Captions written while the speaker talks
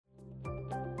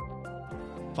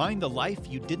Find the life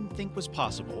you didn't think was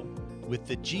possible with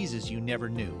the Jesus you never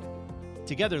knew.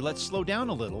 Together, let's slow down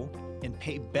a little and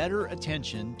pay better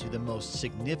attention to the most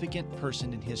significant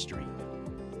person in history.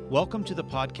 Welcome to the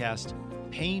podcast,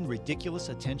 Paying Ridiculous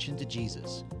Attention to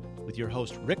Jesus, with your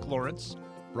host, Rick Lawrence,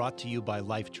 brought to you by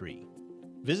Lifetree.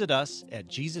 Visit us at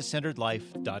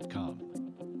JesusCenteredLife.com.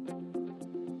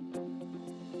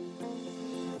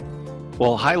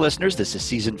 Well, hi, listeners. This is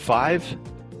Season 5,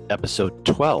 Episode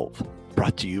 12,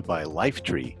 brought to you by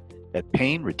Lifetree at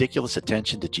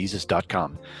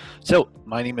PayingRidiculousAttentionToJesus.com. So,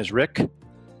 my name is Rick.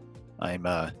 I'm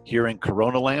here in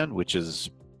Corona land, which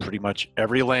is pretty much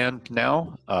every land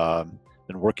now.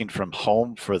 Been working from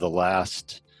home for the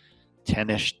last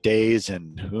 10-ish days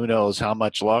and who knows how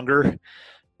much longer.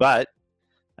 But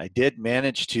I did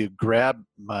manage to grab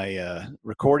my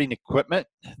recording equipment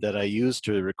that I use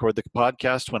to record the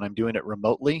podcast when I'm doing it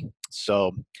remotely.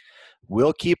 So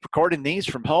we'll keep recording these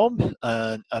from home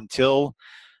until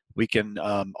we can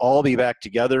all be back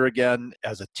together again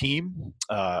as a team.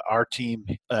 Our team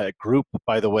group,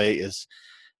 by the way, is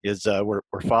we're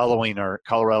following our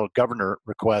Colorado governor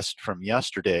request from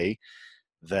yesterday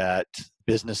that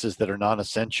businesses that are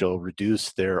non-essential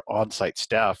reduce their on-site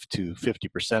staff to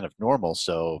 50% of normal.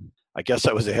 So I guess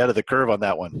I was ahead of the curve on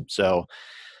that one. So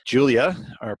Julia,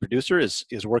 our producer, is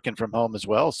working from home as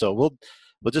well. So we'll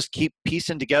just keep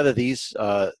piecing together these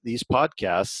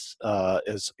podcasts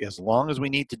as long as we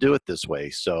need to do it this way.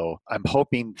 So I'm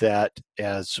hoping that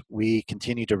as we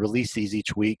continue to release these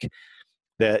each week,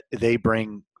 that they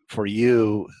bring for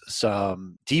you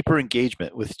some deeper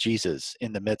engagement with Jesus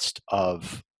in the midst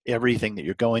of everything that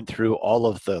you're going through, all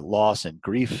of the loss and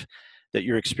grief that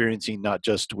you're experiencing, not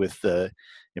just with the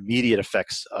immediate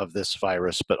effects of this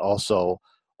virus, but also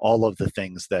all of the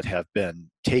things that have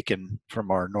been taken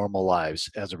from our normal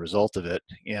lives as a result of it.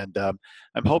 And I'm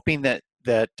hoping that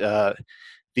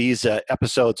these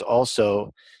episodes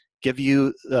also give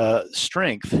you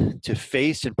strength to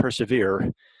face and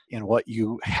persevere in what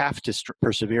you have to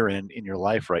persevere in your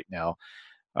life right now.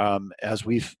 As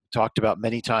we've talked about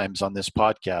many times on this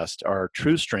podcast, our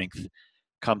true strength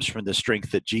comes from the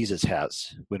strength that Jesus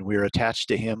has. When we're attached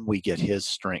to him, we get his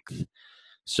strength.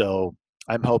 So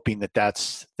I'm hoping that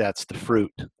that's the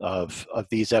fruit of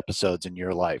these episodes in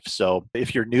your life. So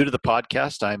if you're new to the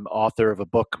podcast, I'm author of a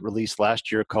book released last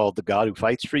year called The God Who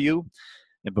Fights for You.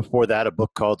 And before that, a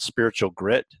book called Spiritual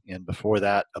Grit. And before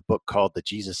that, a book called The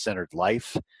Jesus-Centered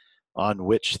Life, on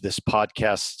which this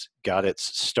podcast got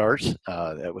its start.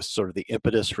 That was sort of the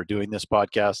impetus for doing this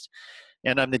podcast.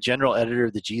 And I'm the general editor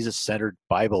of the Jesus-Centered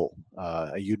Bible,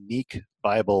 a unique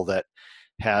Bible that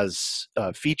has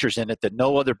features in it that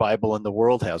no other Bible in the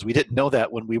world has. We didn't know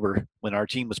that when our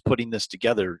team was putting this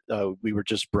together. We were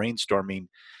just brainstorming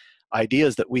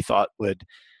ideas that we thought would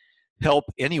help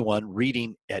anyone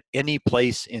reading at any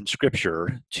place in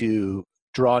Scripture to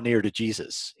draw near to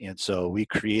Jesus. And so we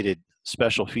created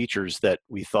special features that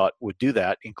we thought would do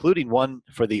that, including one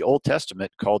for the Old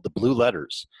Testament called the Blue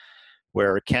Letters,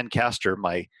 where Ken Castor,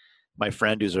 my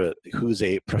friend who's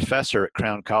a professor at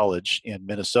Crown College in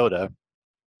Minnesota,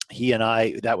 he and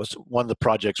I, that was one of the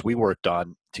projects we worked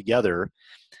on together,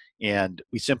 and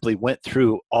we simply went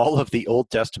through all of the Old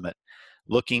Testament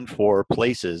looking for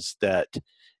places that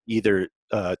either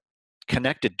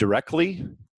connected directly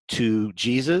to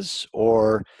Jesus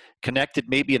or connected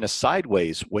maybe in a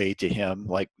sideways way to him,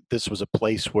 like this was a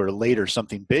place where later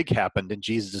something big happened in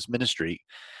Jesus' ministry,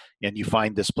 and you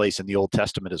find this place in the Old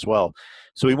Testament as well.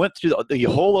 So we went through the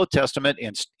whole Old Testament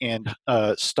and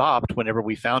stopped whenever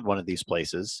we found one of these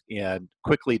places, and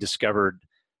quickly discovered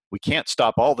we can't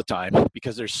stop all the time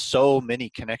because there's so many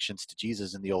connections to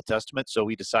Jesus in the Old Testament. So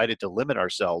we decided to limit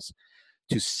ourselves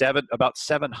to about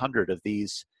 700 of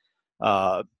these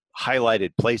highlighted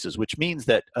places, which means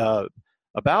that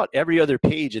about every other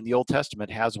page in the Old Testament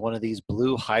has one of these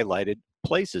blue highlighted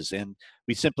places. And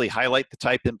we simply highlight the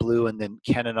type in blue, and then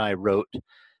Ken and I wrote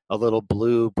a little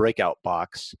blue breakout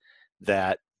box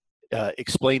that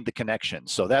explained the connection.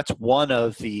 So that's one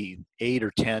of the 8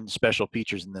 or 10 special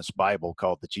features in this Bible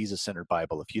called the Jesus-Centered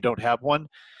Bible. If you don't have one,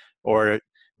 or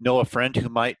know a friend who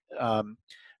might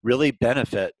really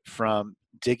benefit from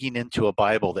digging into a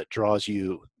Bible that draws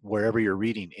you wherever you're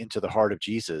reading into the heart of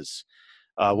Jesus,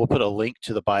 we'll put a link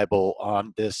to the Bible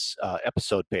on this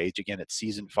episode page. Again, it's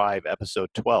Season 5, Episode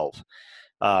 12.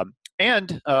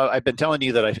 And I've been telling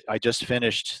you that I just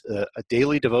finished a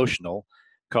daily devotional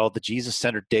called the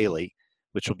Jesus-Centered Daily,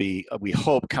 which will be, we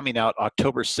hope, coming out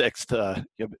October 6th.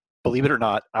 Believe it or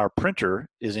not, our printer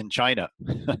is in China.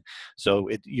 So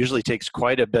it usually takes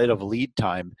quite a bit of lead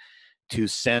time to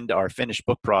send our finished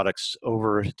book products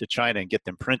over to China and get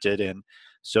them printed. And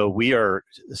so we are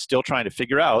still trying to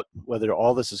figure out whether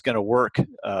all this is going to work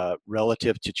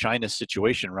relative to China's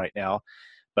situation right now.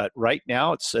 But right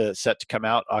now it's set to come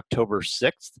out October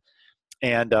 6th.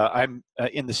 And I'm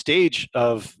in the stage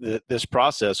of this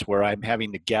process where I'm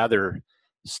having to gather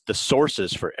the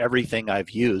sources for everything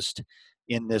I've used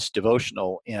in this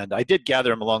devotional. And I did gather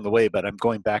them along the way, but I'm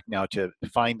going back now to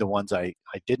find the ones I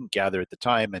didn't gather at the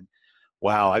time. And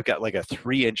wow, I've got like a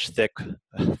 3-inch thick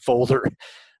folder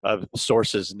of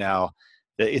sources now.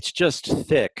 It's just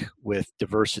thick with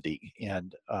diversity.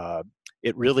 And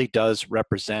it really does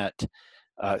represent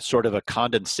sort of a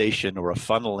condensation or a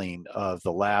funneling of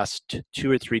the last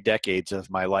 2 or 3 decades of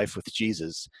my life with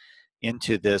Jesus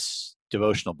into this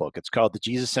devotional book. It's called The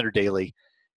Jesus Center Daily.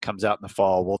 Comes out in the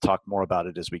fall. We'll talk more about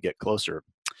it as we get closer.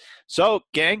 So,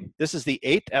 gang, this is the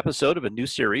 8th episode of a new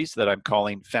series that I'm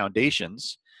calling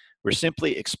Foundations. We're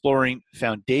simply exploring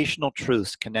foundational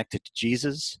truths connected to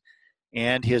Jesus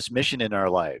and his mission in our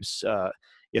lives.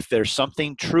 If there's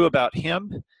something true about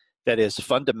him that is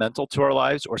fundamental to our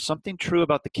lives, or something true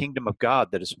about the kingdom of God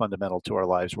that is fundamental to our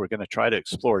lives, we're going to try to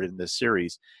explore it in this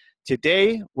series.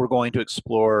 Today, we're going to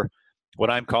explore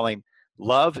what I'm calling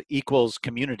love equals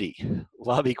community.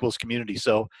 Love equals community.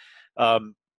 So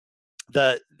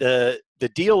the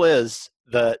deal is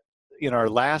that in our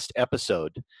last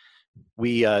episode,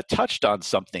 we touched on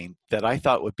something that I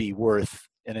thought would be worth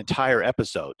an entire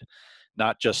episode,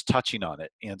 not just touching on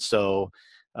it. And so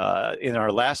in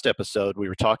our last episode, we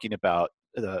were talking about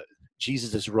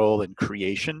Jesus' role in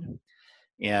creation.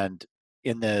 And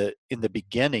in the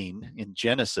beginning, in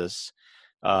Genesis,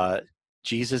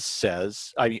 Jesus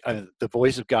says, the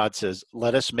voice of God says,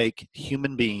 let us make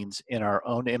human beings in our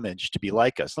own image to be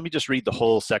like us. Let me just read the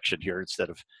whole section here instead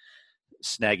of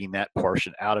snagging that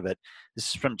portion out of it. This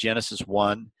is from Genesis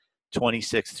 1,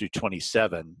 26 through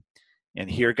 27. And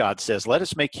here God says, let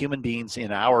us make human beings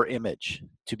in our image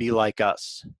to be like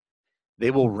us.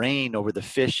 They will reign over the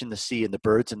fish in the sea and the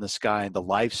birds in the sky and the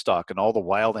livestock and all the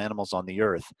wild animals on the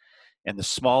earth and the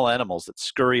small animals that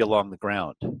scurry along the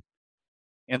ground.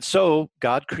 And so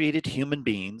God created human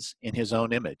beings in his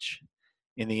own image.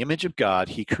 In the image of God,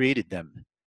 he created them.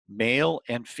 Male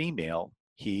and female,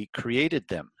 he created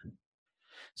them.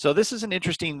 So this is an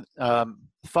interesting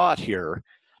thought here.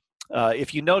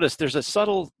 If you notice, there's a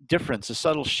subtle difference, a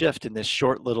subtle shift in this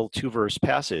short little 2-verse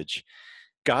passage.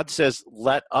 God says,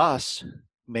 let us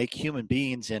make human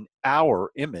beings in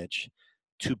our image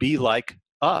to be like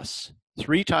us.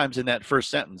 3 times in that first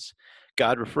sentence,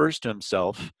 God refers to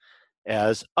himself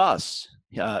as us,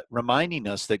 reminding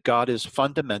us that God is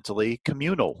fundamentally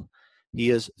communal. He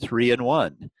is 3 in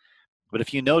 1. But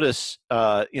if you notice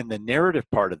in the narrative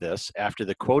part of this, after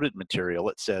the quoted material,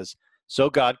 it says, so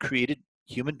God created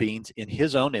human beings in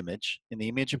his own image. In the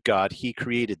image of God, he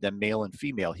created them, male and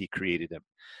female, he created them.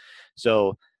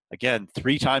 So again,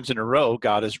 3 times in a row,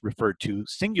 God is referred to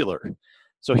singular.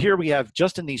 So here we have,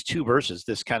 just in these 2 verses,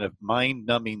 this kind of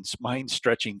mind-numbing,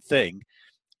 mind-stretching thing,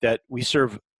 that we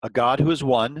serve a God who is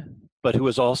 1, but who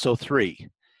is also 3.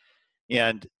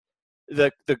 And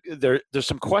there's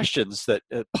some questions that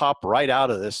pop right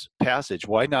out of this passage.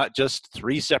 Why not just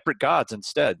 3 separate gods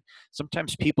instead?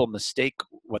 Sometimes people mistake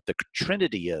what the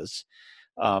Trinity is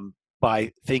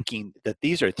by thinking that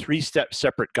these are 3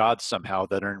 separate gods somehow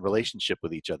that are in relationship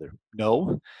with each other.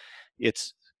 No,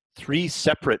 it's 3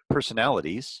 separate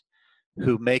personalities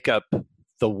who make up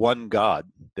the one God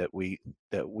that we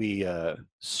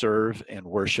serve and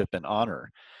worship and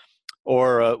honor.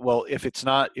 Or well, if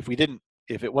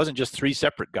it wasn't just 3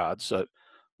 separate gods,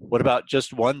 what about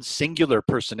just one singular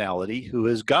personality who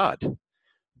is God?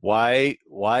 Why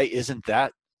isn't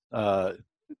that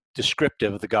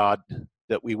descriptive of the God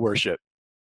that we worship?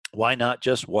 Why not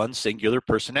just one singular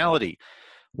personality?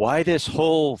 Why this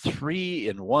whole 3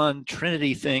 in 1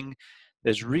 Trinity thing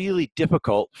is really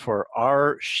difficult for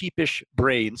our sheepish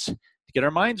brains to get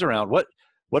our minds around? What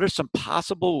are some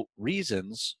possible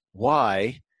reasons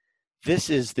why this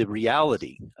is the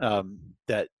reality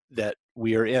that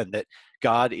we are in, that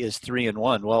God is 3 in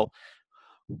 1? Well,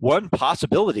 one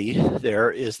possibility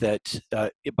there is that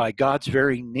by God's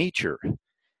very nature,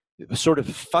 sort of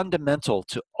fundamental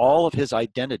to all of his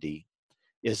identity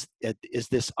is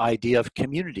this idea of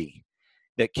community,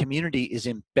 that community is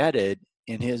embedded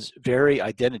in his very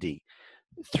identity.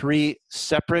 3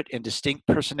 separate and distinct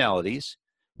personalities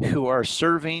who are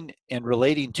serving and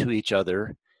relating to each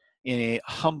other in a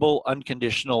humble,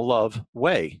 unconditional love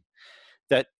way.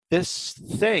 That this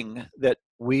thing that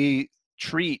we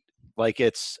treat like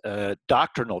it's a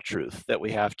doctrinal truth that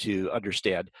we have to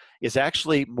understand is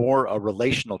actually more a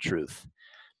relational truth.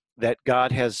 that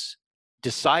God has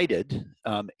decided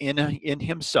in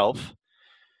himself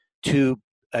to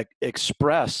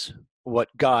express what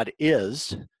God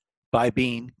is by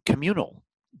being communal,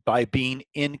 by being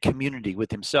in community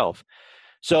with himself.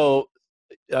 So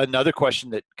another question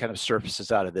that kind of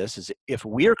surfaces out of this is, if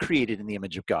we're created in the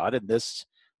image of God, and this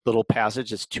little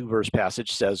passage, this 2-verse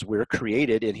passage, says we're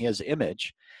created in his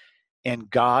image, and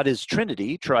God is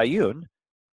Trinity, triune,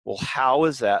 well, how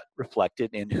is that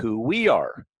reflected in who we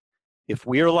are? If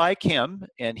we're like him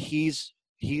and his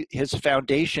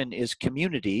foundation is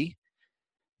community,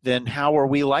 then how are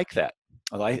we like that?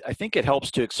 Well, I think it helps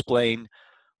to explain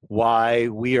why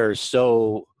we are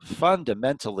so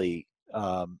fundamentally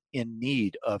in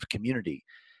need of community.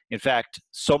 In fact,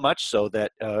 so much so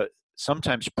that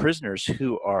sometimes prisoners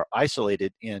who are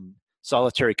isolated in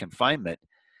solitary confinement,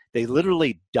 they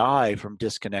literally die from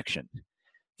disconnection.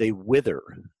 They wither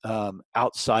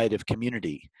outside of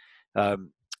community.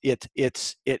 It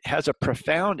has a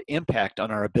profound impact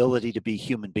on our ability to be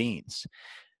human beings.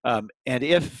 And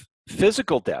if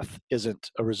physical death isn't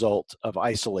a result of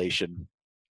isolation,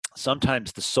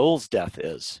 sometimes the soul's death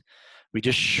is. We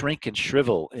just shrink and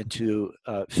shrivel into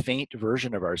a faint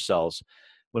version of ourselves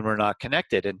when we're not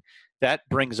connected. And that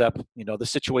brings up, the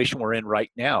situation we're in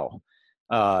right now.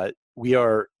 We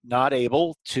are not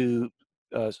able to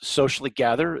socially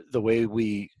gather the way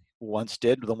we once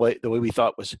did, the way we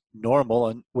thought was normal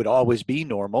and would always be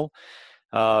normal.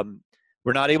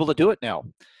 We're not able to do it now.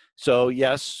 So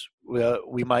yes,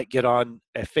 we might get on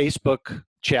a Facebook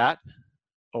chat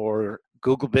or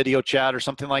Google video chat or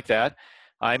something like that.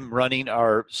 I'm running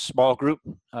our small group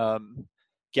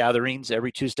gatherings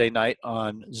every Tuesday night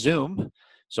on Zoom.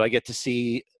 So I get to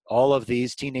see all of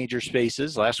these teenagers'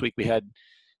 faces. Last week we had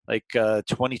like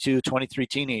 22, 23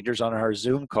 teenagers on our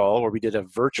Zoom call where we did a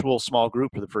virtual small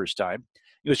group for the first time.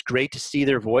 It was great to see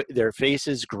their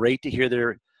faces, great to hear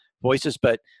their voices.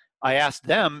 But I asked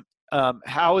them,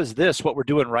 how is this, what we're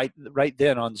doing right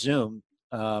then on Zoom?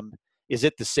 Is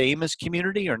it the same as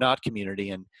community or not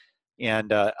community?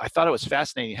 And I thought it was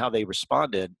fascinating how they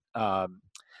responded.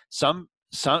 Some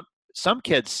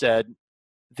kids said,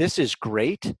 "This is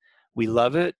great, we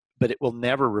love it, but it will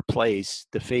never replace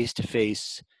the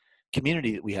face-to-face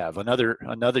community that we have."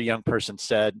 Another young person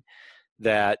said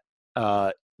that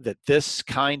that this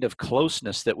kind of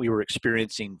closeness that we were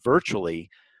experiencing virtually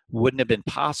wouldn't have been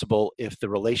possible if the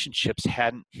relationships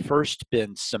hadn't first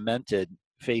been cemented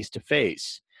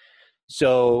face-to-face.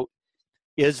 So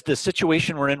is the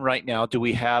situation we're in right now, do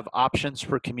we have options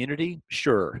for community?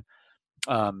 Sure.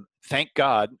 Thank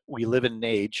God we live in an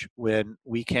age when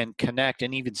we can connect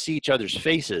and even see each other's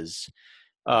faces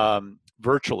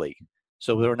virtually,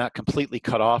 so we're not completely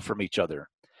cut off from each other.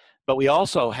 But we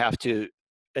also have to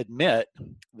admit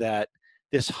that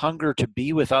this hunger to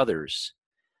be with others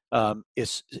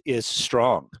is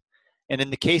strong. And in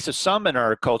the case of some in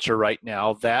our culture right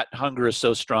now, that hunger is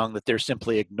so strong that they're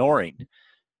simply ignoring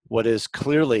what is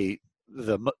clearly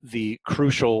the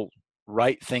crucial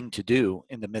right thing to do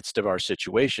in the midst of our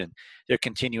situation. They're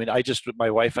continuing. My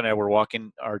wife and I were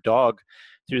walking our dog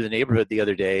through the neighborhood the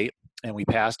other day, and we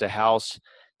passed a house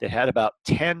that had about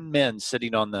 10 men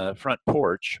sitting on the front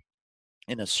porch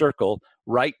in a circle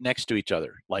right next to each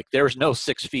other. Like there was no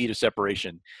 6 feet of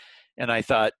separation. And I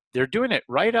thought, they're doing it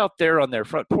right out there on their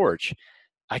front porch.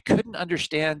 I couldn't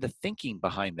understand the thinking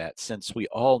behind that, since we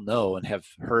all know and have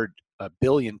heard a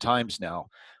billion times now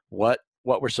what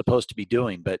we're supposed to be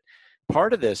doing. But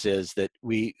part of this is that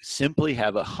we simply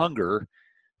have a hunger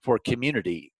for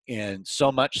community, and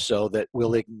so much so that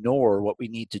we'll ignore what we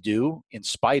need to do in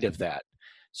spite of that.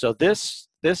 So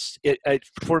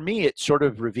for me, it sort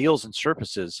of reveals and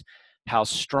surfaces how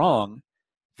strong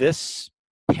this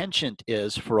penchant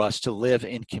is for us to live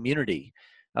in community.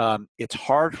 It's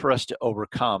hard for us to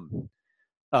overcome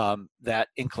that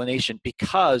inclination,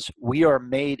 because we are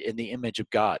made in the image of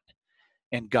God,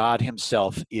 and God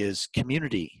himself is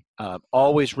community,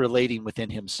 always relating within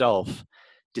himself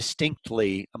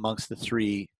distinctly amongst the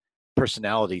 3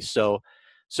 personalities. So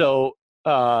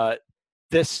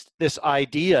this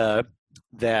idea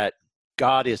that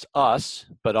God is us,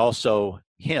 but also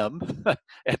him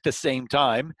at the same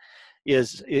time,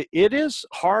 it is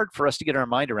hard for us to get our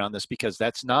mind around this, because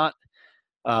that's not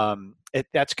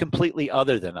that's completely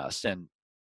other than us.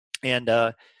 And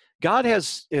God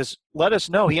has let us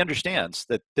know he understands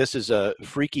that this is a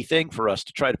freaky thing for us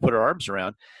to try to put our arms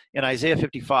around. In Isaiah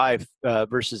 55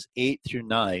 verses 8 through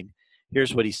 9,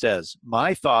 here's what he says: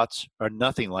 "My thoughts are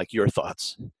nothing like your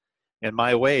thoughts, and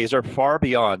my ways are far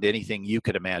beyond anything you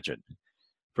could imagine.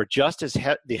 For just as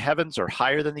the heavens are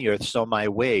higher than the earth, so my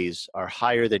ways are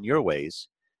higher than your ways,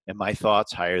 and my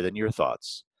thoughts higher than your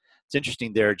thoughts. it's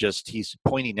interesting there, just he's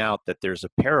pointing out that there's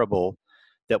a parable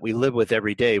that we live with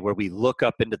every day where we look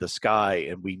up into the sky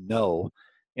and we know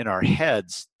in our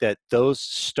heads that those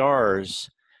stars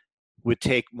would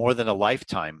take more than a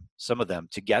lifetime, some of them,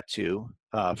 to get to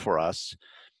for us.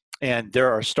 And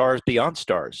there are stars beyond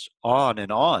stars, on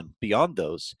and on beyond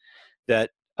those, that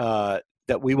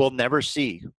that we will never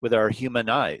see with our human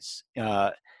eyes.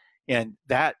 And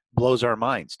that blows our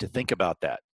minds to think about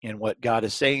that. And what God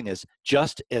is saying is,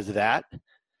 just as that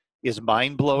is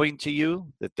mind-blowing to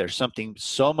you, that there's something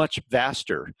so much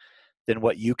vaster than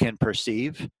what you can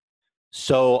perceive,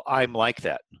 so I'm like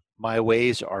that. My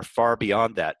ways are far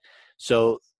beyond that.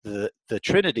 So the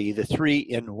Trinity, the three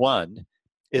in one,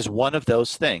 is one of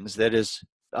those things that is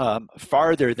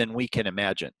farther than we can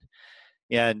imagine.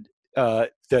 And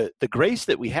the grace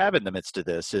that we have in the midst of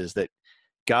this is that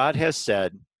God has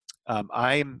said,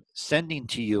 I'm sending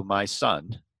to you my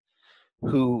Son,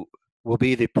 who will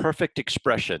be the perfect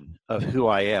expression of who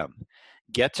I am.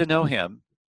 Get to know him,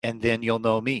 and then you'll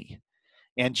know me.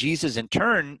 And Jesus, in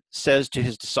turn, says to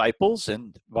his disciples,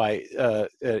 and by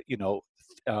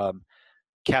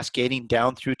cascading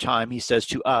down through time, he says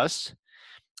to us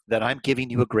that I'm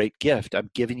giving you a great gift. I'm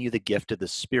giving you the gift of the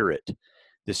Spirit.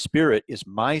 The Spirit is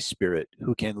my Spirit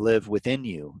who can live within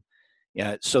you,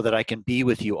 so that I can be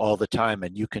with you all the time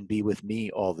and you can be with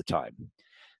me all the time.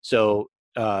 So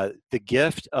the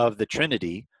gift of the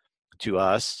Trinity to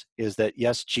us is that,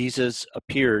 yes, Jesus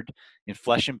appeared in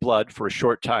flesh and blood for a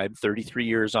short time, 33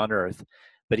 years on earth,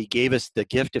 but he gave us the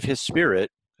gift of his Spirit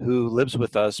who lives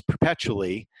with us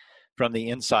perpetually from the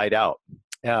inside out.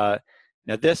 Now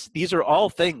these are all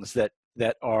things that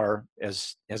are,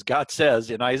 as God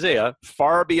says in Isaiah,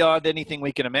 far beyond anything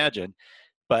we can imagine,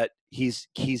 but he's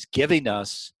giving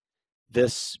us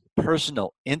this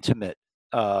personal, intimate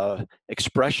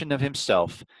expression of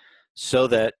himself so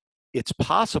that it's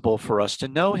possible for us to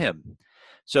know him.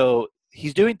 So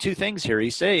he's doing two things here.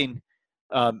 He's saying,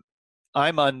 I'm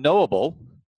unknowable,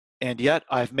 and yet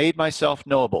I've made myself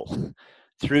knowable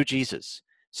through Jesus.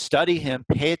 Study him,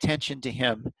 pay attention to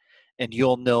him, and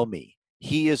you'll know me.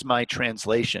 He is my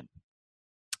translation.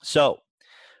 So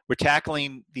we're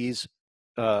tackling these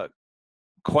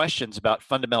questions about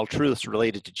fundamental truths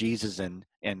related to Jesus and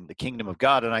the kingdom of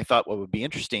God. And I thought what would be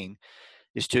interesting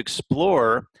is to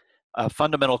explore a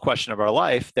fundamental question of our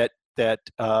life that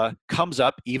comes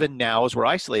up even now as we're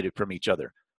isolated from each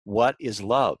other. What is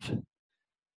love?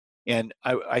 And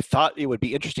I thought it would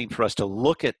be interesting for us to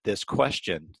look at this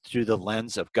question through the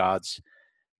lens of God's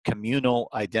communal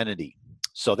identity.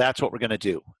 So that's what we're going to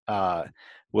do.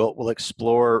 We'll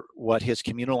explore what his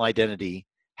communal identity,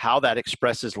 how that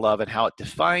expresses love, and how it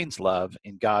defines love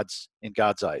in God's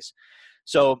eyes.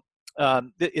 So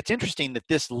it's interesting that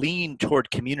this lean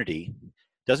toward community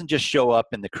doesn't just show up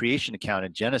in the creation account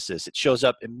in Genesis. It shows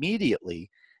up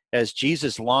immediately as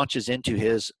Jesus launches into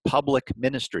his public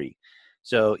ministry.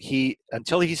 So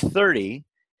until he's 30,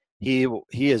 he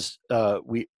is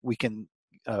we can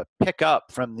pick up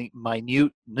from the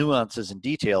minute nuances and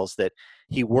details that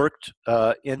he worked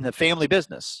in the family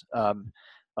business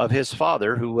of his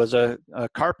father, who was a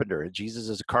carpenter. Jesus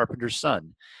is a carpenter's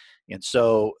son. And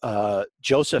so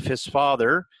Joseph, his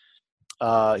father,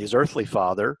 his earthly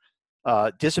father,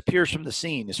 disappears from the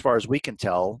scene, as far as we can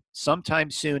tell,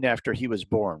 sometime soon after he was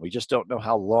born. We just don't know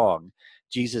how long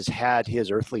Jesus had his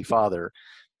earthly father.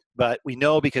 But we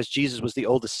know, because Jesus was the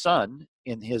oldest son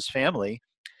in his family,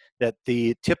 that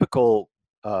the typical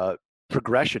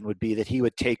progression would be that he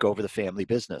would take over the family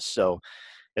business. So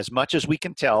as much as we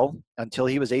can tell, until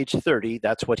he was age 30,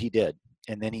 that's what he did.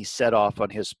 And then he set off on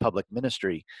his public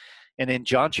ministry. And in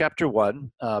John chapter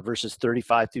 1, verses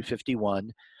 35 through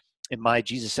 51, in my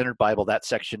Jesus-centered Bible, that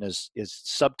section is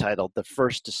subtitled The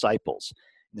First Disciples.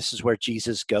 And this is where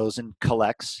Jesus goes and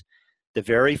collects the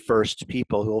very first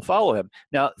people who will follow him.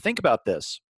 Now, think about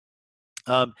this.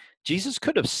 Jesus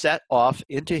could have set off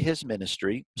into his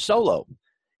ministry solo.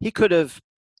 He could have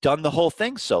done the whole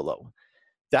thing solo.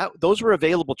 Those were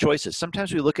available choices.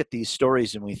 Sometimes we look at these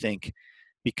stories and we think,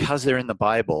 because they're in the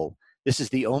Bible, this is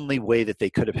the only way that they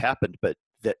could have happened, but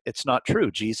that it's not true.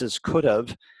 Jesus could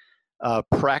have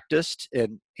practiced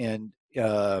and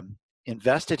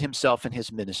invested himself in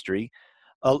his ministry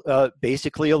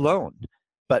basically alone.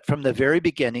 But from the very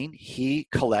beginning, he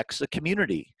collects a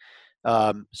community.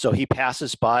 So he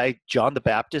passes by John the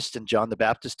Baptist and John the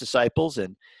Baptist's disciples,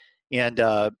 and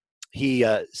he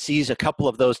sees a couple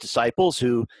of those disciples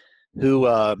who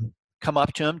come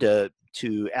up to him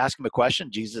to ask him a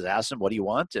question. Jesus asks him, "What do you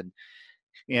want?"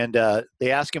 And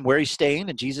they ask him where he's staying,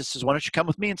 and Jesus says, "Why don't you come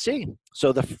with me and see?"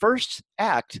 So the first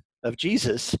act of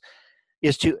Jesus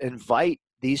is to invite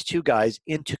these two guys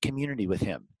into community with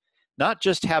him. Not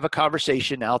just have a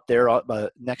conversation out there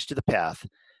next to the path,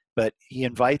 but he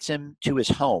invites him to his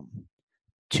home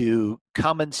to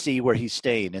come and see where he's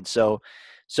staying. And so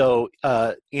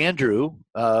Andrew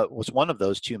was one of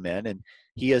those two men, and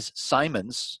he is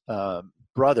Simon's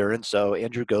brother. And so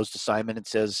Andrew goes to Simon and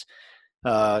says,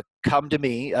 come to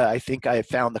me. I think I have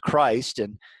found the Christ.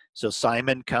 And so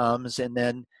Simon comes, and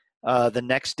then the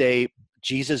next day,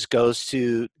 Jesus goes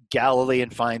to Galilee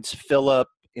and finds Philip,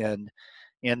 and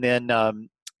then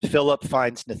Philip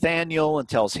finds Nathanael and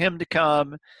tells him to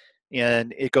come,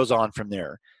 and it goes on from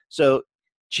there. So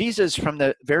Jesus, from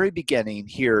the very beginning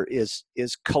here, is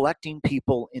collecting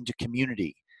people into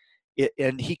community.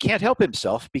 And he can't help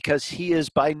himself because he is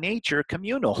by nature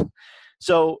communal.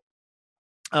 So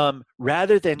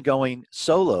rather than going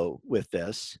solo with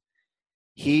this,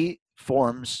 he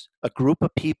forms a group of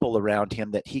people around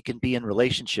him that he can be in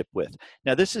relationship with.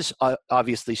 Now, this is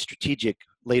obviously strategic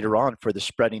later on for the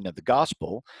spreading of the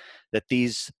gospel, that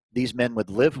these men would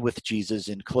live with Jesus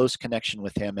in close connection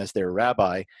with him as their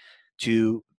rabbi,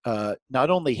 to not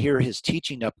only hear his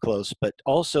teaching up close, but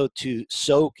also to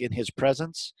soak in his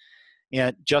presence.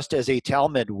 And just as a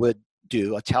Talmud would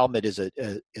do, a Talmud is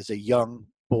a young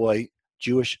boy,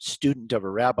 Jewish student of a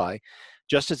rabbi,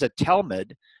 just as a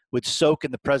Talmud would soak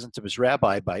in the presence of his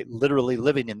rabbi by literally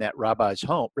living in that rabbi's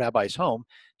home,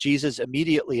 Jesus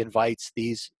immediately invites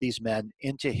these men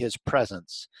into his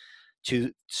presence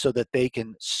so that they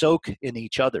can soak in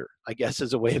each other, I guess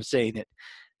is a way of saying it,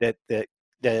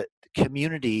 that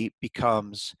community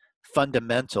becomes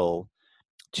fundamental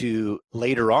to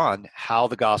later on how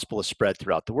the gospel is spread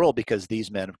throughout the world, because these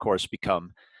men, of course,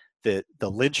 become the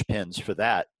linchpins for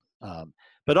that.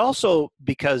 But also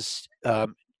because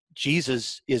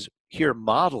Jesus is here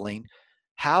modeling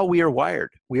how we are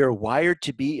wired. We are wired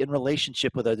to be in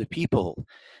relationship with other people.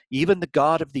 Even the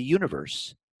God of the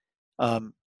universe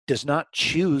does not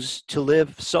choose to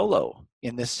live solo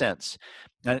in this sense.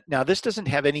 Now, this doesn't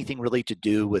have anything really to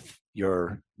do with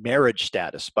your marriage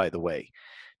status, by the way.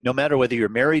 No matter whether you're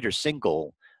married or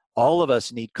single, all of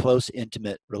us need close,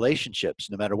 intimate relationships,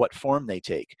 no matter what form they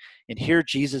take. And here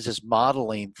Jesus is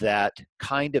modeling that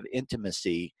kind of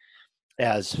intimacy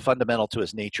as fundamental to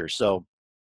his nature. So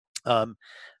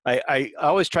I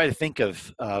always try to think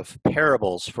of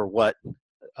parables for what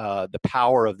the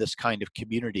power of this kind of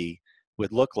community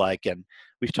would look like. And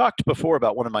we've talked before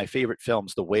about one of my favorite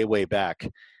films, The Way, Way Back.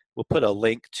 We'll put a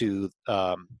link to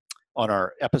on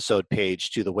our episode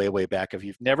page to The Way, Way Back. If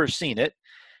you've never seen it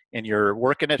and you're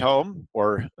working at home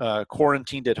or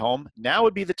quarantined at home, now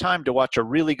would be the time to watch a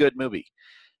really good movie.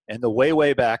 And The Way,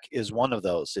 Way Back is one of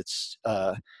those. It's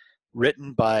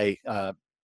written by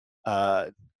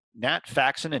Nat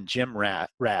Faxon and Jim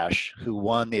Rash, who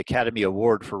won the Academy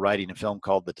Award for writing a film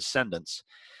called The Descendants.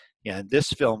 And this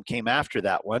film came after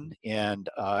that one, and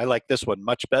I like this one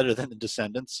much better than The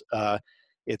Descendants.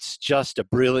 It's just a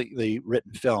brilliantly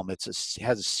written film. It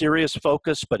has a serious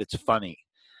focus, but it's funny.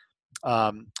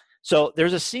 So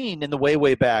there's a scene in The Way,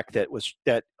 Way Back that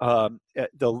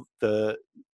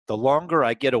the longer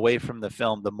I get away from the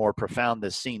film, the more profound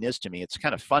this scene is to me. It's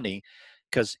kind of funny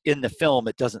because in the film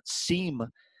it doesn't seem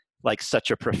like such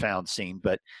a profound scene,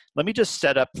 but let me just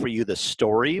set up for you the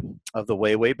story of The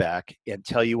Way, Way Back and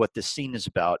tell you what this scene is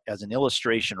about as an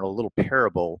illustration or a little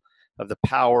parable of the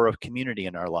power of community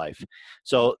in our life.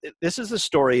 So this is the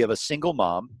story of a single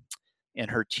mom and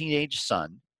her teenage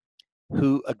son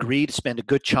who agreed to spend a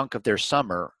good chunk of their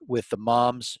summer with the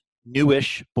mom's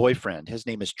newish boyfriend. His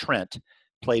name is Trent,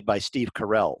 played by Steve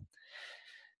Carell.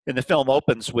 And the film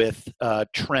opens with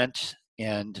Trent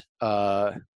and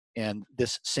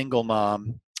this single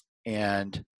mom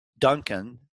and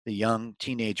Duncan, the young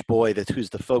teenage boy who's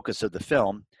the focus of the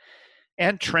film,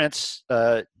 and Trent's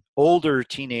older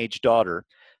teenage daughter.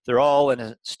 They're all in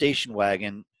a station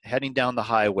wagon heading down the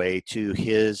highway to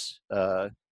his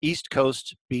East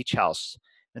Coast beach house.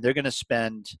 And they're going to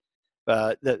spend,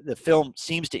 the film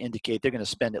seems to indicate they're going to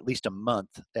spend at least a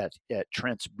month at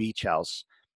Trent's beach house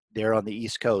there on the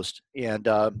East Coast. And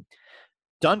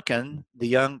Duncan, the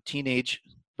young teenage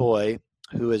boy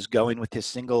who is going with his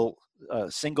single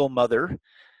mother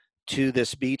to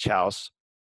this beach house,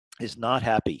 is not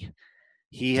happy.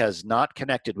 He has not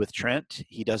connected with Trent.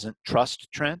 He doesn't trust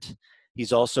Trent.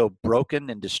 He's also broken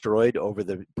and destroyed over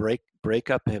the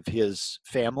breakup of his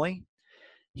family.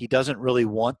 He doesn't really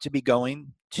want to be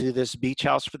going to this beach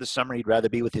house for the summer. He'd rather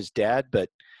be with his dad, but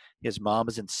his mom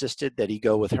has insisted that he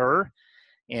go with her.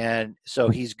 And so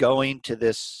he's going to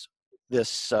this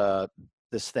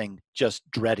thing,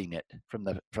 just dreading it from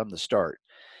the start.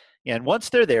 And once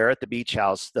they're there at the beach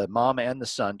house, the mom and the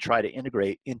son try to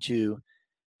integrate into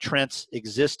Trent's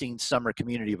existing summer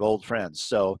community of old friends.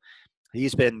 So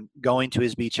he's been going to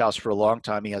his beach house for a long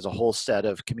time. He has a whole set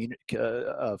of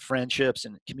friendships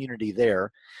and community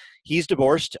there. He's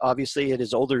divorced, obviously, and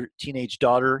his older teenage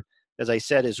daughter, as I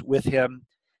said, is with him.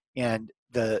 And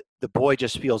the boy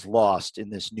just feels lost in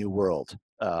this new world.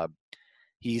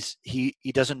 He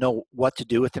doesn't know what to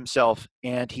do with himself,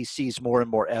 and he sees more and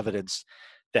more evidence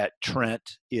that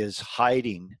Trent is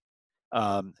hiding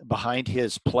behind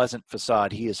his pleasant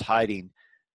facade. He is hiding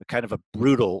a kind of a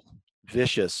brutal,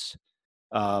 vicious,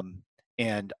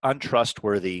 and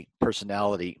untrustworthy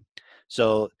personality.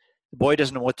 So the boy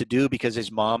doesn't know what to do because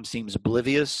his mom seems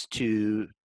oblivious to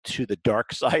the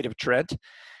dark side of Trent,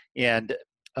 and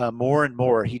more and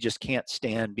more he just can't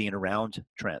stand being around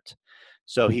Trent.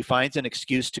 So he finds an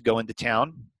excuse to go into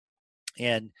town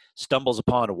and stumbles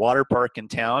upon a water park in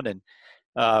town. And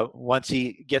once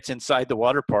he gets inside the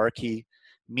water park, he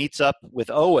meets up with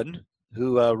Owen,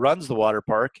 who runs the water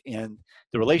park, and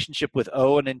the relationship with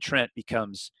Owen and Trent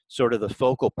becomes sort of the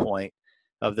focal point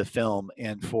of the film,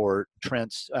 and for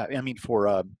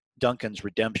Duncan's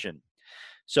redemption.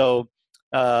 So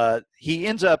he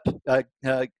ends up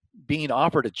being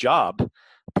offered a job,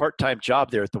 a part-time job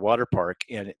there at the water park,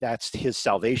 and that's his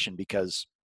salvation, because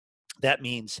that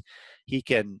means he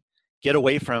can get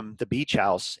away from the beach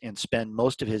house and spend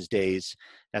most of his days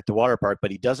at the water park,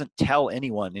 but he doesn't tell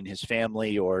anyone in his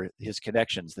family or his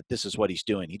connections that this is what he's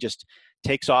doing. He just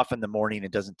takes off in the morning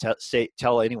and doesn't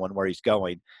tell anyone where he's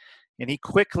going. And he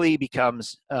quickly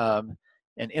becomes an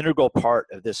integral part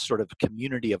of this sort of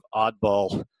community of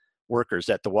oddball workers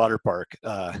at the water park.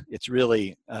 It's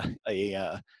really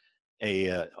a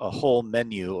whole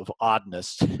menu of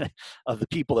oddness of the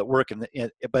people that work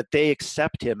but they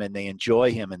accept him and they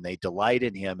enjoy him and they delight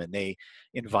in him and they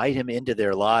invite him into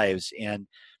their lives, and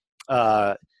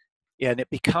it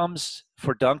becomes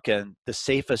for Duncan the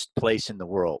safest place in the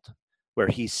world, where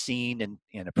he's seen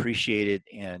and appreciated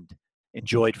and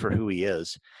enjoyed for who he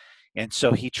is. And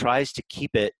so he tries to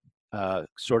keep it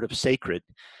sort of sacred,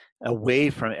 away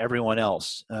from everyone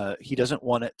else. He doesn't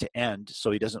want it to end,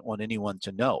 so he doesn't want anyone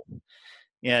to know.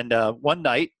 And one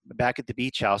night back at the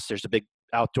beach house, there's a big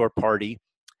outdoor party,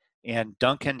 and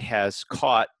Duncan has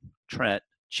caught Trent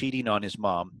cheating on his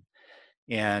mom,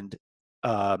 and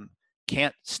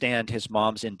can't stand his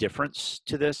mom's indifference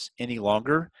to this any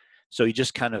longer. So he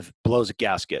just kind of blows a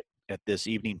gasket at this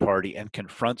evening party and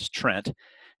confronts Trent.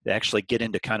 They actually get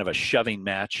into kind of a shoving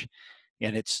match,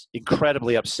 and it's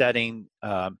incredibly upsetting.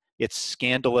 It's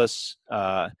scandalous,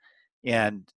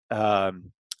 and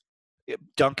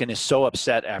Duncan is so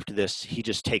upset after this, he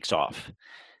just takes off.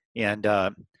 And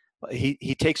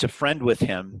he takes a friend with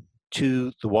him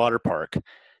to the water park.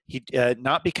 He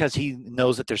not because he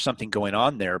knows that there's something going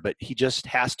on there, but he just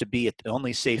has to be at the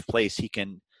only safe place he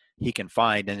can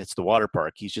find, and it's the water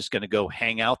park. He's just going to go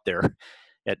hang out there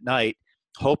at night,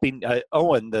 hoping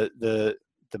Owen, the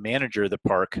manager of the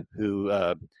park,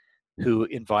 who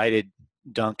invited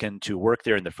Duncan to work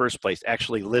there in the first place,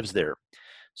 actually lives there.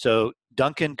 So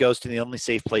Duncan goes to the only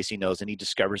safe place he knows, and he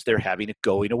discovers they're having a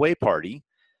going away party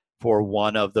for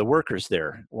one of the workers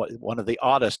there, one of the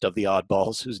oddest of the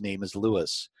oddballs, whose name is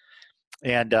Lewis.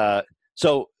 And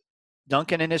so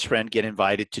Duncan and his friend get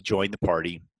invited to join the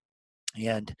party.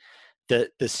 And the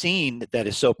scene that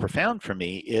is so profound for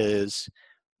me is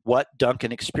what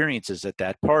Duncan experiences at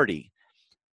that party.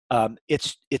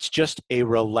 It's just a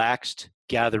relaxed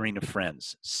gathering of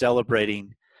friends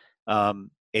celebrating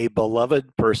a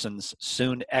beloved person's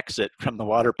soon exit from the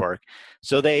water park.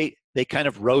 So they kind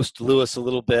of roast Lewis a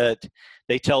little bit.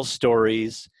 They tell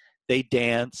stories. They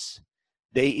dance.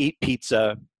 They eat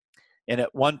pizza. And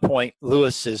at one point,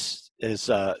 Lewis is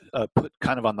put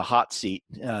kind of on the hot seat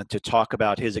to talk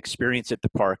about his experience at the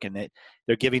park, and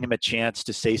they're giving him a chance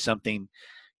to say something,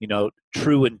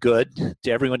 true and good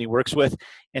to everyone he works with.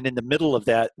 And in the middle of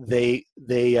that, they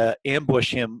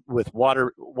ambush him with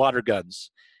water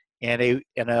guns, and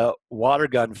a water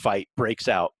gun fight breaks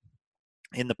out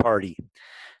in the party.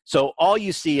 So all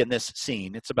you see in this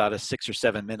scene, it's about a 6 or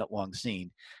 7 minute long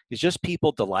scene, is just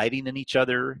people delighting in each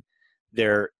other.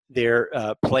 They're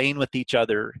playing with each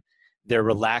other. They're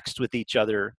relaxed with each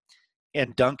other.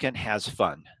 And Duncan has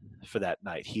fun for that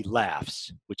night. He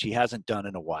laughs, which he hasn't done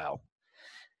in a while.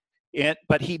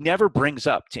 But he never brings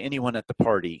up to anyone at the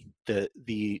party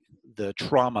the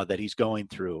trauma that he's going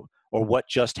through or what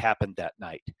just happened that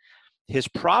night. His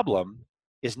problem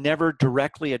is never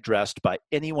directly addressed by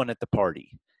anyone at the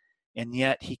party. And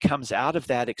yet he comes out of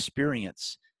that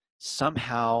experience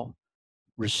somehow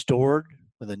restored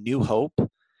with a new hope.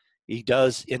 He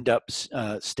does end up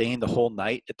staying the whole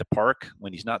night at the park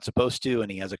when he's not supposed to,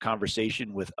 and he has a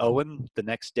conversation with Owen the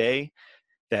next day.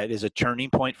 That is a turning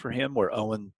point for him, where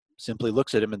Owen simply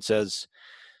looks at him and says,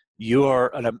 "You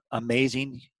are an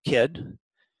amazing kid.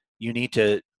 You need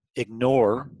to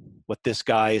ignore what this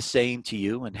guy is saying to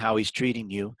you and how he's treating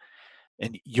you,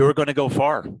 and you're going to go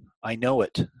far. I know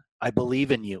it. I believe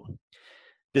in you."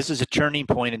 This is a turning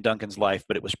point in Duncan's life,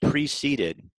 but it was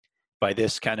preceded by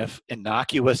this kind of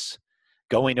innocuous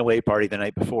going away party the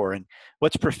night before. And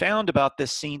what's profound about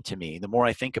this scene to me, the more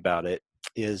I think about it,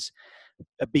 is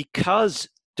because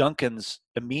Duncan's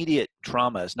immediate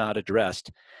trauma is not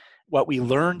addressed, what we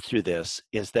learn through this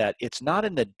is that it's not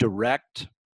in the direct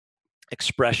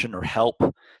expression or help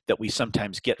that we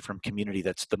sometimes get from community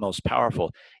that's the most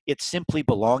powerful. It's simply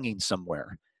belonging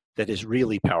somewhere that is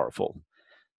really powerful.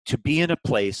 To be in a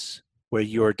place where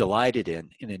you're delighted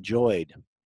in and enjoyed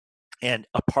and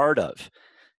a part of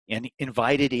and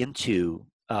invited into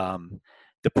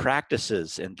the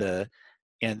practices and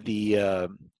the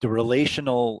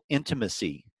relational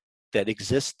intimacy that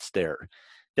exists there.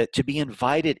 That to be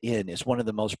invited in is one of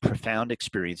the most profound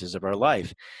experiences of our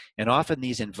life. And often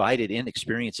these invited in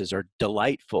experiences are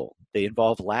delightful. They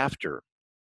involve laughter.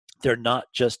 They're not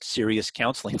just serious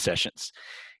counseling sessions.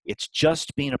 It's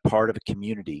just being a part of a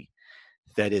community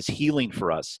that is healing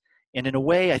for us. And in a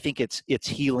way, I think it's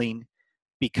healing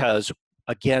because,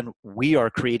 again, we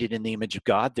are created in the image of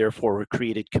God. Therefore, we're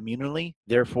created communally.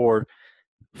 Therefore,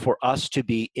 for us to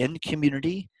be in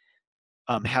community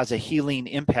has a healing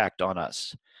impact on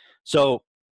us. So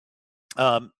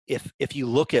if you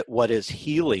look at what is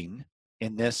healing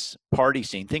in this party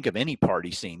scene, think of any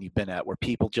party scene you've been at where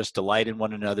people just delight in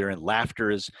one another and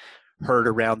laughter is heard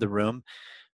around the room.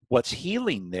 What's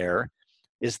healing there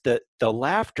is that the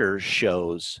laughter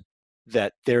shows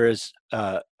that there is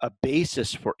a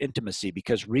basis for intimacy,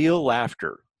 because real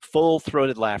laughter,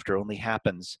 full-throated laughter, only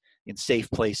happens in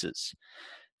safe places.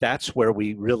 That's where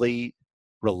we really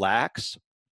relax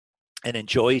and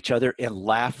enjoy each other and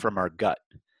laugh from our gut.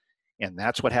 And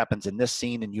that's what happens in this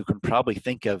scene. And you can probably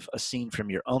think of a scene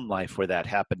from your own life where that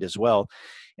happened as well.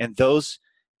 And those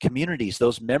communities,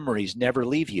 those memories never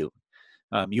leave you.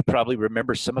 You probably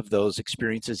remember some of those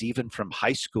experiences even from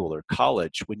high school or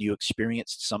college when you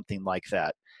experienced something like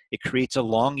that. It creates a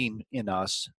longing in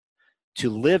us to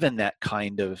live in that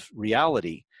kind of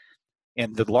reality.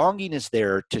 And the longing is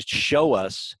there to show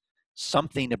us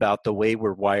something about the way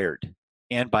we're wired,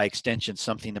 and by extension,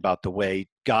 something about the way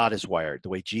God is wired, the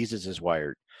way Jesus is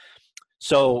wired.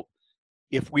 So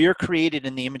if we are created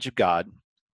in the image of God,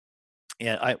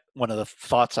 and one of the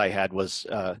thoughts I had was,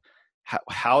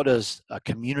 how does a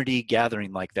community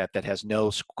gathering like that has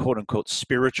no quote unquote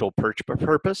spiritual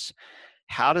purpose,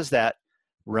 how does that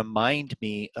remind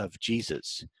me of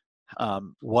Jesus?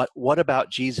 What about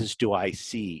Jesus do I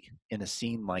see in a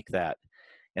scene like that?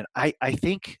 And I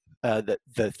think that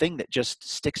the thing that just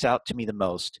sticks out to me the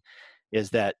most is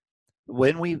that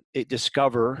when we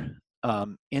discover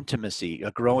intimacy,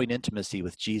 a growing intimacy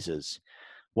with Jesus,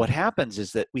 what happens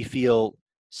is that we feel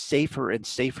safer and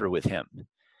safer with him,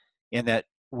 and that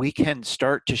we can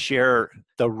start to share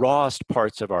the rawest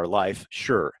parts of our life.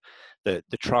 Sure, the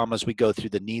traumas we go through,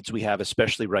 the needs we have,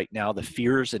 especially right now, the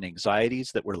fears and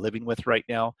anxieties that we're living with right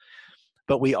now.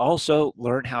 But we also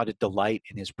learn how to delight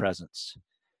in his presence,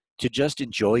 to just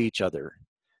enjoy each other,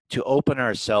 to open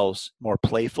ourselves more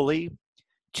playfully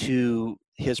to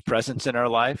his presence in our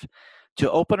life,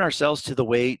 to open ourselves to the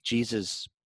way Jesus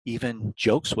even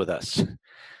jokes with us,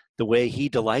 the way he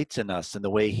delights in us and the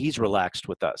way he's relaxed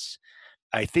with us.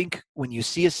 I think when you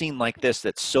see a scene like this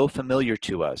that's so familiar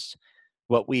to us,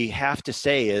 what we have to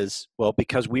say is, well,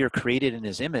 because we are created in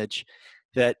his image,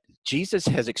 that Jesus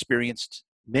has experienced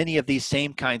many of these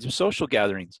same kinds of social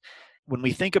gatherings. When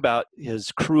we think about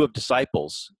his crew of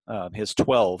disciples, his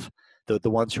 12, the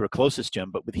ones who are closest to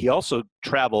him, but he also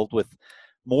traveled with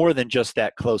more than just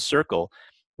that close circle.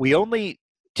 We only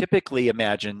typically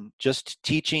imagine just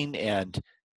teaching and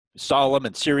solemn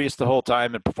and serious the whole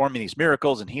time and performing these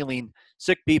miracles and healing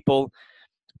sick people.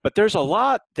 But there's a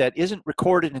lot that isn't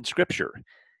recorded in Scripture.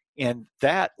 And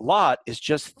that lot is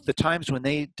just the times when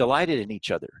they delighted in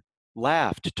each other,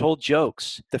 laughed, told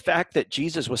jokes. The fact that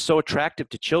Jesus was so attractive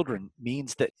to children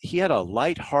means that he had a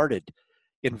lighthearted,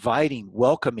 inviting,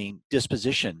 welcoming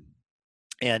disposition.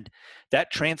 And that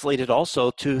translated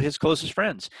also to his closest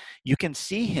friends. You can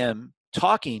see him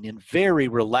talking in very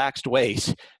relaxed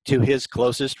ways to his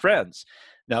closest friends.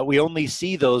 Now, we only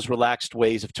see those relaxed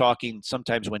ways of talking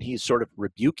sometimes when he's sort of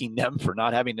rebuking them for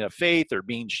not having enough faith or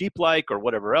being sheep-like or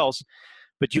whatever else.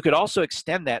 But you could also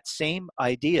extend that same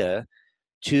idea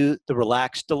to the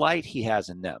relaxed delight he has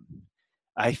in them.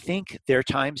 I think their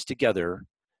times together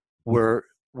were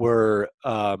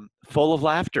full of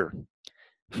laughter,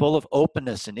 full of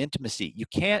openness and intimacy. You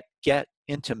can't get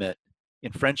intimate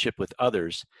in friendship with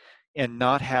others and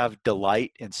not have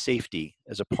delight and safety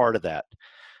as a part of that.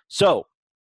 So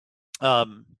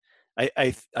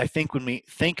I think when we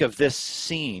think of this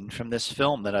scene from this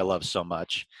film that I love so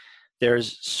much,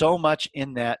 there's so much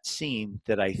in that scene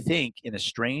that I think in a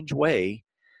strange way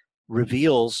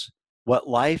reveals what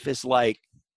life is like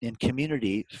in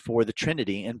community for the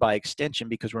Trinity, and by extension,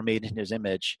 because we're made in his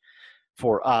image,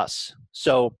 for us.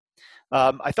 So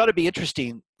I thought it'd be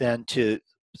interesting then to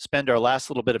spend our last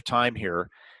little bit of time here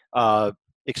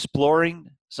exploring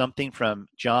something from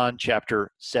John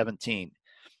chapter 17.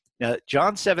 Now,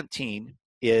 John 17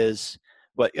 is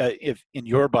what, if in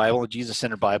your Bible, a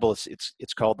Jesus-centered Bible,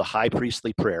 it's called the High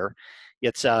Priestly Prayer.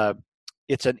 It's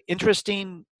an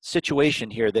interesting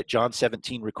situation here that John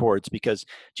 17 records, because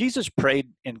Jesus prayed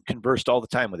and conversed all the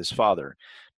time with his Father,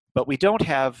 but we don't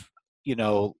have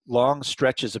long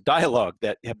stretches of dialogue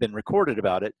that have been recorded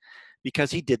about it,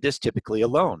 because he did this typically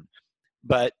alone.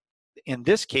 But in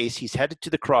this case, he's headed to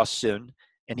the cross soon,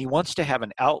 and he wants to have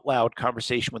an out loud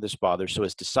conversation with his Father so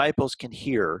his disciples can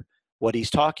hear what he's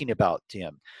talking about to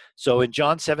him. So in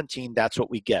John 17, that's what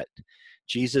we get.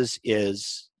 Jesus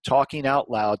is talking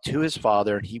out loud to his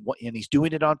Father, and he's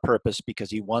doing it on purpose because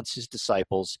he wants his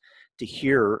disciples to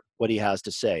hear what he has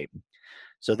to say.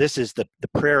 So this is the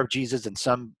prayer of Jesus. In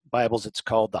some Bibles, it's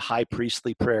called the High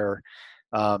Priestly Prayer.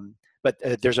 But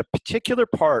there's a particular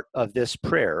part of this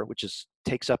prayer, which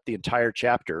takes up the entire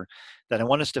chapter, that I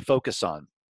want us to focus on.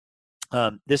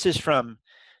 This is from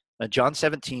John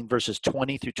 17, verses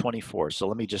 20 through 24. So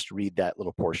let me just read that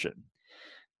little portion.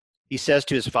 He says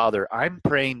to his Father, I'm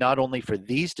praying not only for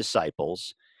these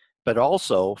disciples, but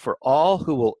also for all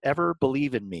who will ever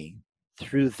believe in me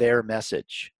through their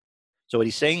message. So what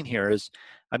he's saying here is,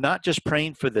 I'm not just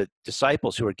praying for the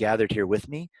disciples who are gathered here with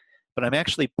me, but I'm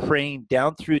actually praying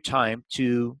down through time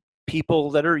to people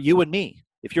that are you and me.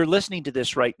 If you're listening to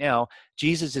this right now,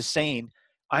 Jesus is saying,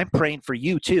 I'm praying for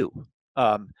you too.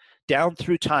 Down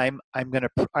through time, I'm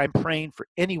praying for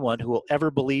anyone who will ever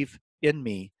believe in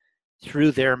me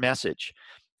through their message.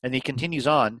 And he continues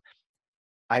on,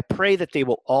 I pray that they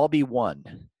will all be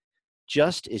one,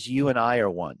 just as you and I are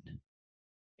one.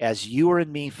 As you are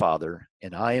in me, Father,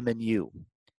 and I am in you.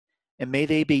 And may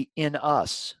they be in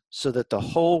us, so that the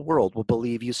whole world will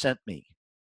believe you sent me.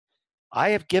 I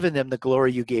have given them the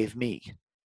glory you gave me,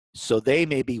 so they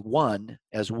may be one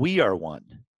as we are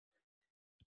one.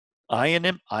 I am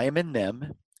in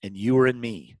them, and you are in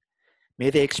me. May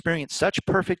they experience such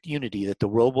perfect unity that the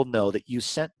world will know that you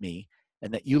sent me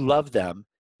and that you love them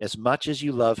as much as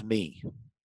you love me.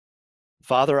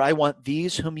 Father, I want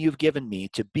these whom you've given me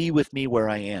to be with me where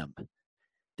I am.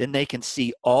 Then they can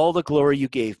see all the glory you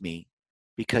gave me,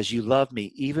 because you loved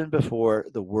me even before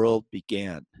the world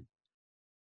began.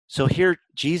 So here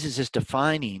Jesus is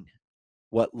defining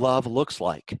what love looks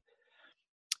like.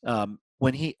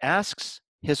 When he asks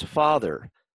his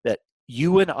Father that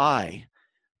you and I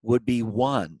would be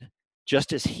one,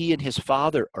 just as he and his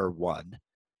Father are one,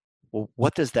 well,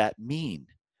 what does that mean?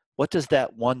 What does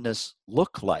that oneness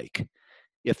look like?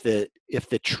 If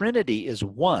the Trinity is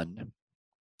one,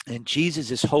 and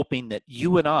Jesus is hoping that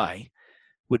you and I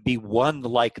would be one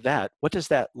like that, what does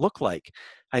that look like?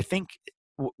 I think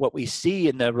what we see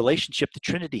in the relationship the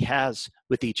Trinity has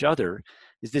with each other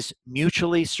is this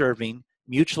mutually serving,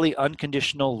 mutually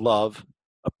unconditional love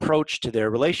approach to their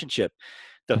relationship.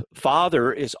 The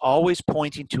Father is always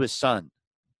pointing to his Son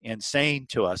and saying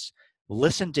to us,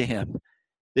 listen to him.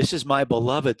 This is my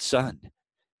beloved Son.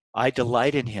 I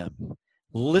delight in him.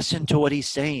 Listen to what he's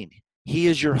saying. He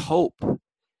is your hope.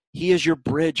 He is your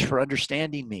bridge for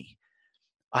understanding me.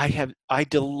 I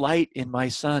delight in my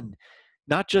Son,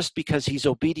 not just because he's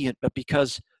obedient, but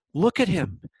because look at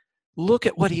him. Look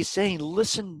at what he's saying.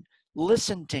 Listen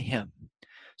to him.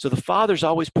 So the Father's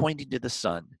always pointing to the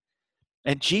Son.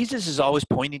 And Jesus is always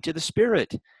pointing to the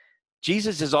Spirit.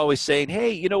 Jesus is always saying,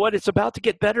 hey, you know what? It's about to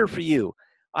get better for you.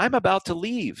 I'm about to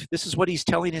leave. This is what he's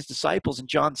telling his disciples in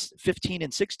John 15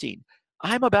 and 16.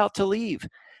 I'm about to leave.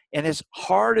 And as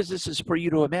hard as this is for you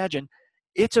to imagine,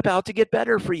 it's about to get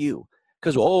better for you.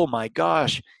 Because, oh my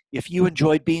gosh, if you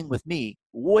enjoyed being with me,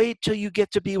 wait till you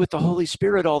get to be with the Holy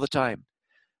Spirit all the time.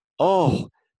 Oh,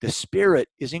 the Spirit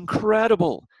is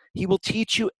incredible. He will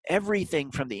teach you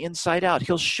everything from the inside out.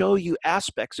 He'll show you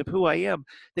aspects of who I am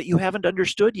that you haven't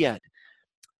understood yet.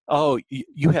 Oh,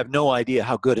 you have no idea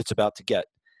how good it's about to get.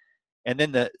 And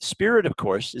then the Spirit, of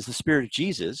course, is the Spirit of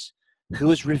Jesus,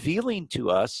 who is revealing to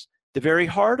us the very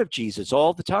heart of Jesus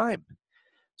all the time.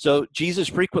 So Jesus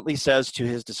frequently says to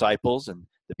his disciples and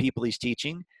the people he's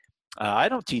teaching, I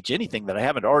don't teach anything that I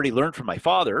haven't already learned from my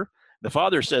Father. The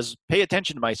Father says, pay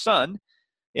attention to my Son.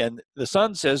 And the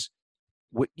Son says,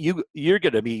 you're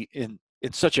going to be in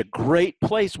such a great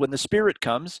place when the Spirit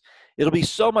comes. It'll be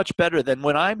so much better than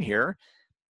when I'm here.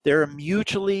 They're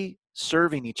mutually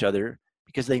serving each other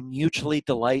because they mutually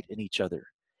delight in each other.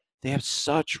 They have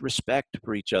such respect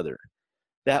for each other.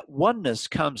 That oneness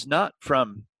comes not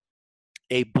from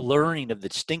a blurring of the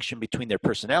distinction between their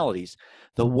personalities.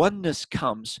 The oneness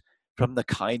comes from the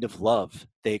kind of love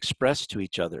they express to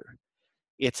each other.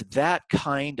 It's that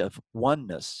kind of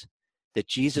oneness that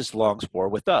Jesus longs for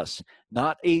with us,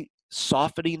 not a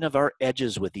softening of our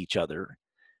edges with each other.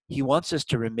 He wants us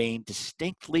to remain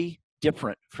distinctly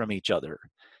different from each other,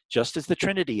 just as the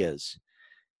Trinity is,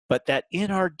 but that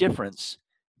in our difference,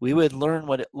 we would learn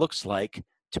what it looks like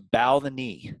to bow the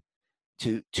knee,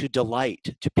 to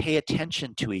delight, to pay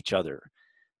attention to each other,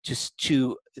 to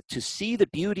see the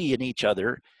beauty in each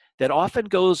other that often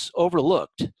goes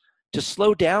overlooked, to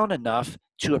slow down enough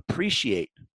to appreciate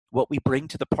what we bring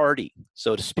to the party,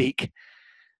 so to speak,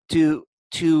 to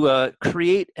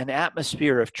create an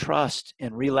atmosphere of trust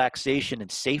and relaxation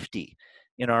and safety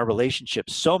in our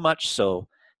relationships, so much so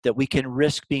that we can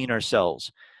risk being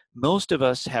ourselves. Most of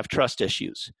us have trust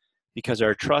issues because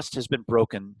our trust has been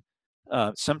broken,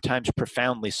 sometimes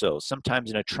profoundly so, sometimes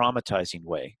in a traumatizing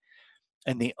way.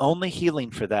 And the only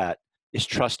healing for that is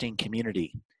trusting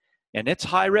community. And it's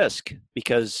high risk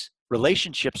because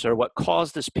relationships are what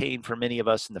caused this pain for many of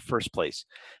us in the first place.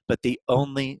 But the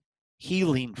only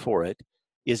healing for it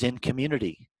is in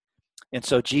community. And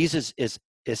so Jesus is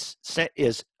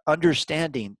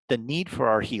understanding the need for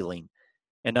our healing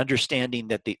and understanding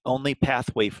that the only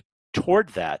pathway toward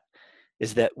that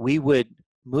is that we would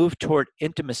move toward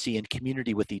intimacy and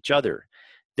community with each other,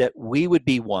 that we would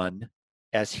be one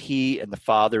as he and the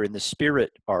Father and the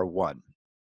Spirit are one.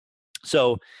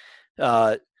 So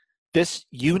this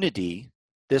unity,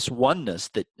 this oneness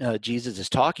that Jesus is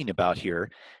talking about here,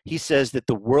 he says that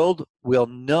the world will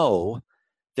know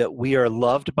that we are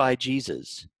loved by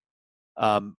Jesus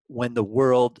when the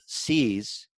world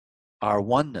sees our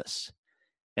oneness.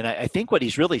 And I think what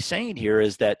he's really saying here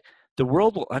is that the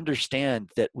world will understand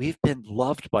that we've been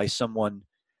loved by someone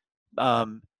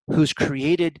who's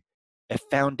created a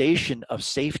foundation of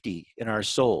safety in our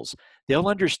souls. They'll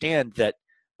understand that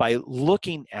by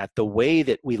looking at the way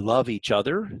that we love each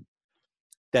other,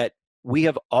 that we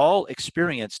have all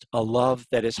experienced a love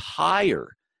that is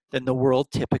higher than the world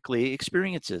typically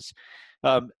experiences.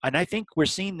 And I think we're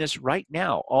seeing this right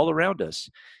now all around us.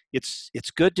 It's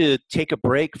good to take a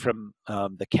break from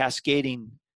the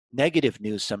cascading negative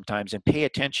news sometimes and pay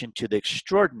attention to the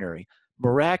extraordinary,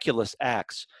 miraculous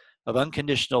acts of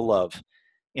unconditional love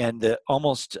and the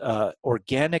almost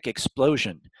organic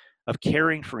explosion of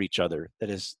caring for each other that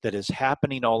is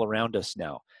happening all around us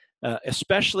now,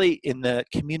 especially in the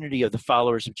community of the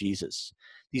followers of Jesus.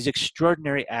 These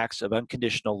extraordinary acts of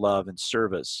unconditional love and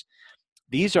service.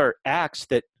 These are acts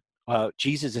that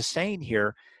Jesus is saying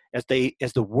here as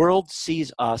the world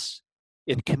sees us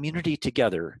in community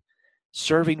together,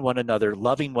 serving one another,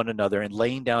 loving one another, and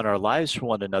laying down our lives for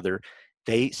one another.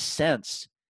 They sense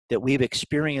that we've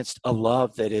experienced a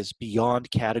love that is beyond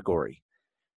category,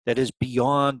 that is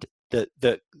beyond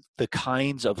the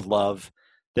kinds of love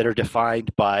that are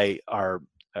defined by our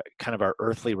kind of our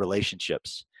earthly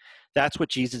relationships. That's what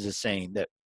Jesus is saying.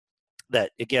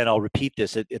 That again, I'll repeat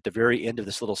this at the very end of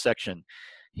this little section.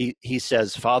 He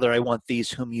says, "Father, I want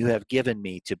these whom you have given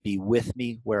me to be with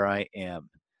me where I am."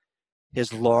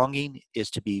 His longing is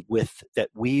to be that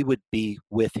we would be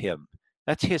with him.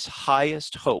 That's his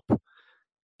highest hope,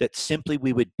 that simply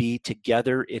we would be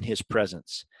together in his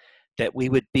presence, that we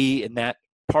would be in that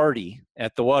party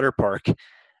at the water park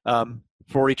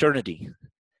for eternity,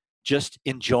 just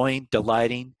enjoying,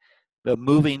 delighting,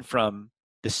 moving from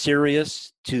the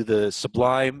serious to the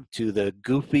sublime to the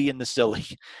goofy and the silly,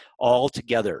 all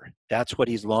together. That's what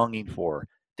he's longing for,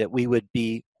 that we would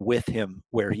be with him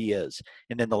where he is.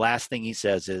 And then the last thing he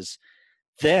says is,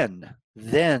 then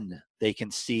they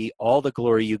can see all the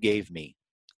glory you gave me,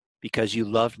 because you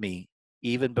loved me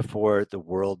even before the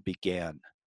world began.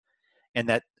 And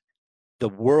that the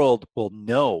world will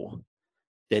know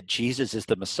that Jesus is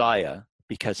the Messiah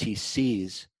because he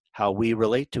sees how we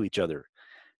relate to each other.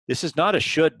 This is not a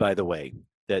should, by the way,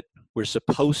 that we're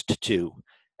supposed to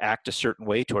act a certain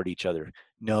way toward each other.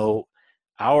 No,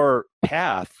 our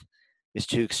path is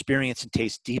to experience and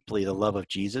taste deeply the love of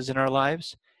Jesus in our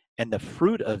lives. And the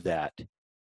fruit of that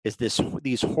is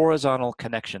these horizontal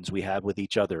connections we have with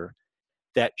each other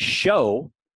that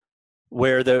show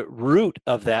where the root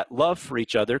of that love for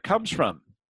each other comes from.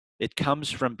 It comes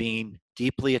from being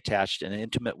deeply attached in an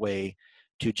intimate way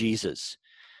to Jesus.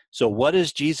 So what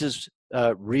does Jesus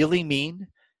really mean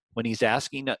when he's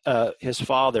asking his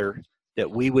Father that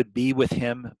we would be with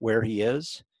him where he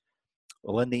is?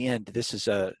 Well, in the end, this is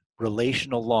a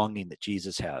relational longing that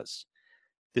Jesus has.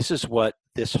 This is what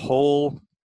this whole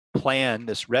plan,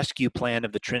 this rescue plan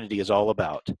of the Trinity is all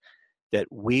about, that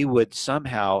we would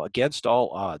somehow, against all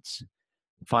odds,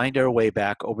 find our way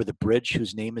back over the bridge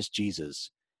whose name is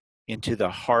Jesus into the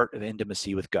heart of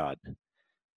intimacy with God,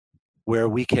 where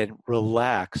we can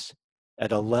relax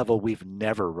at a level we've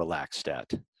never relaxed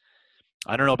at.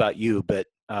 I don't know about you, but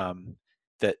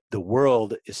that the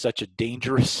world is such a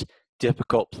dangerous,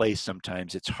 difficult place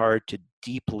sometimes. It's hard to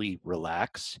deeply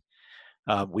relax.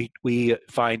 We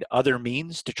find other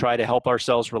means to try to help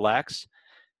ourselves relax.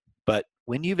 But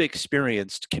when you've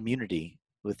experienced community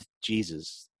with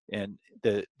Jesus and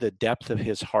the depth of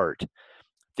his heart,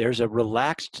 there's a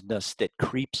relaxedness that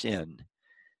creeps in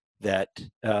that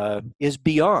is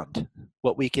beyond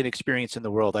what we can experience in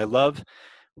the world. I love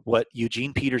what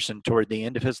Eugene Peterson, toward the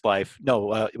end of his life,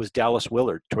 it was Dallas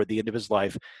Willard, toward the end of his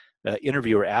life,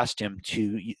 interviewer asked him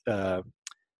to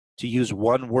use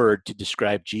one word to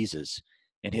describe Jesus,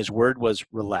 and his word was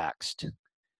relaxed.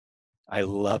 I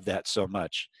love that so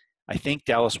much. I think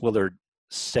Dallas Willard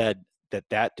said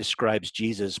that describes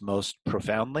Jesus most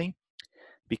profoundly,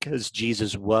 because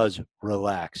Jesus was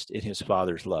relaxed in his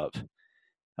Father's love.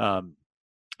 And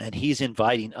he's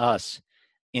inviting us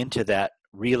into that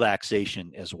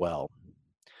relaxation as well.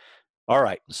 All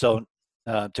right, so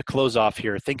to close off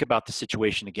here, think about the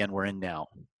situation again we're in now.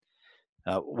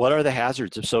 What are the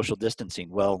hazards of social distancing?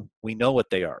 Well, we know what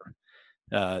they are.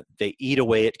 They eat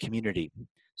away at community.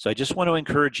 So I just want to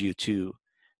encourage you to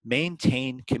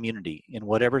maintain community in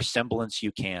whatever semblance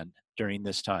you can during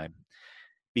this time,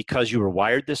 because you were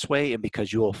wired this way and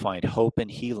because you will find hope and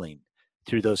healing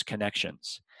through those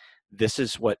connections. This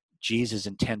is what Jesus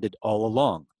intended all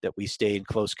along, that we stay in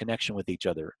close connection with each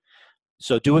other.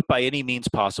 So do it by any means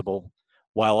possible,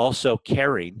 while also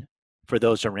caring for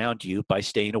those around you by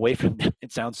staying away from them.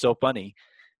 It sounds so funny,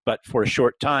 but for a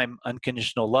short time,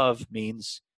 unconditional love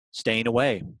means staying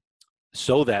away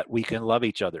so that we can love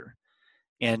each other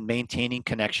and maintaining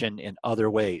connection in other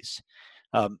ways.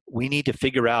 We need to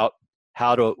figure out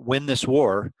how to win this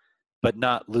war, but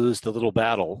not lose the little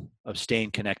battle of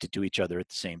staying connected to each other at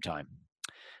the same time.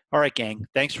 All right, gang,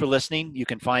 thanks for listening. You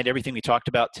can find everything we talked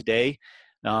about today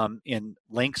in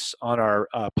links on our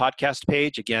podcast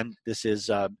page. Again, this is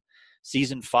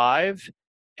Season 5,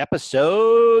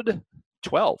 Episode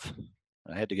 12.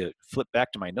 I had to flip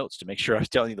back to my notes to make sure I was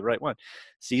telling you the right one.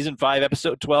 Season 5,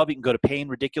 Episode 12. You can go to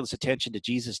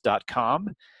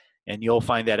payingridiculousattentiontojesus.com, and you'll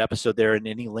find that episode there, and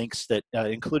any links that,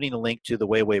 including a link to The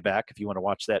Way, Way Back if you want to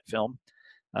watch that film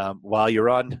while you're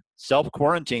on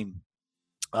self-quarantine.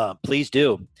 Please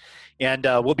do. And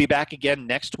we'll be back again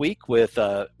next week with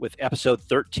episode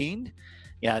 13.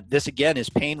 Yeah, this again is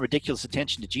Paying Ridiculous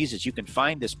Attention to Jesus. You can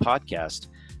find this podcast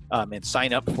and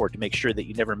sign up for it to make sure that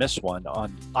you never miss one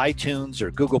on iTunes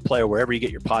or Google Play or wherever you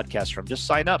get your podcasts from. Just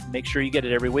sign up and make sure you get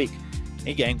it every week.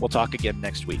 Hey, gang, we'll talk again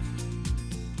next week.